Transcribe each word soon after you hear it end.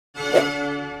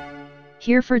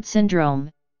Heerfordt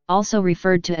syndrome, also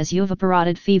referred to as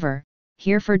uveparotid fever,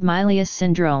 Heerfordt-Mylius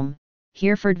syndrome,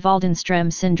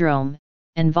 Heerfordt-Waldenström syndrome,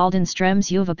 and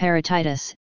Waldenström's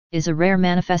uveparatitis, is a rare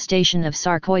manifestation of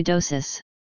sarcoidosis.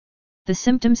 The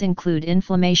symptoms include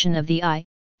inflammation of the eye,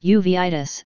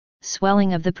 uveitis,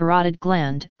 swelling of the parotid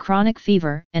gland, chronic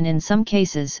fever, and in some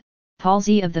cases,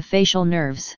 palsy of the facial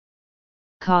nerves.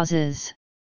 Causes.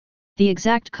 The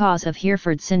exact cause of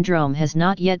Heerfordt syndrome has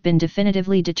not yet been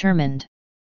definitively determined.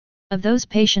 Of those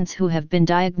patients who have been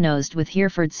diagnosed with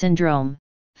Heerfordt syndrome,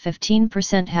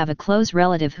 15% have a close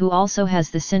relative who also has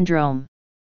the syndrome.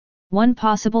 One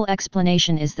possible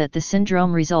explanation is that the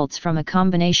syndrome results from a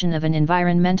combination of an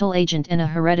environmental agent and a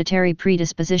hereditary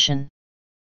predisposition.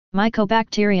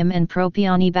 Mycobacterium and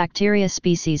Propionibacteria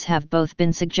species have both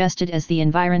been suggested as the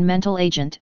environmental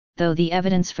agent, though the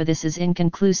evidence for this is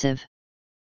inconclusive.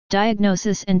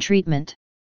 Diagnosis and treatment.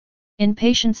 In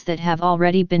patients that have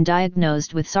already been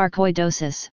diagnosed with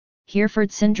sarcoidosis,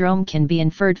 Heerfordt syndrome can be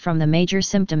inferred from the major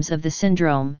symptoms of the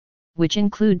syndrome, which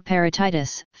include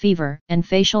parotitis, fever, and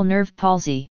facial nerve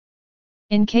palsy.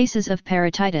 In cases of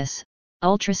parotitis,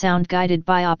 ultrasound-guided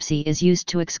biopsy is used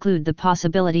to exclude the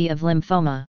possibility of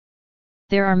lymphoma.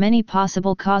 There are many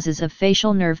possible causes of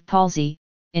facial nerve palsy,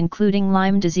 including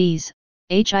Lyme disease,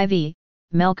 HIV,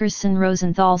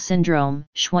 Melkersson-Rosenthal syndrome,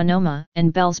 schwannoma,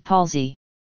 and Bell's palsy.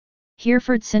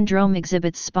 Heerfordt syndrome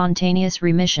exhibits spontaneous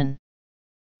remission.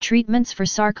 Treatments for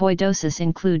sarcoidosis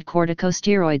include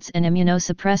corticosteroids and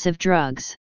immunosuppressive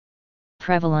drugs.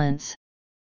 Prevalence.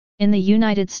 In the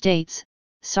United States,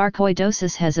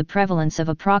 sarcoidosis has a prevalence of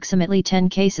approximately 10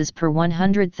 cases per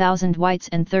 100,000 whites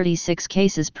and 36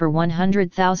 cases per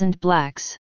 100,000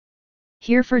 blacks.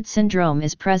 Heerfordt syndrome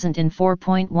is present in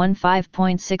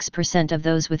 4.15% of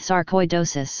those with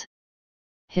sarcoidosis.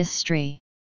 History.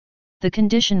 The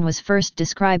condition was first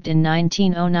described in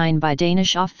 1909 by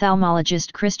Danish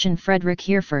ophthalmologist Christian Frederick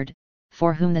Heerfordt,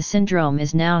 for whom the syndrome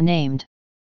is now named.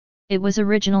 It was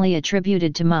originally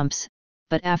attributed to mumps,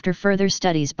 but after further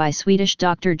studies by Swedish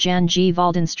Dr. Jan G.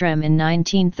 Waldenström in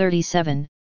 1937,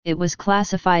 it was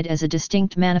classified as a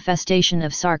distinct manifestation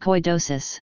of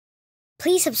sarcoidosis.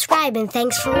 Please subscribe and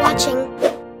thanks for watching.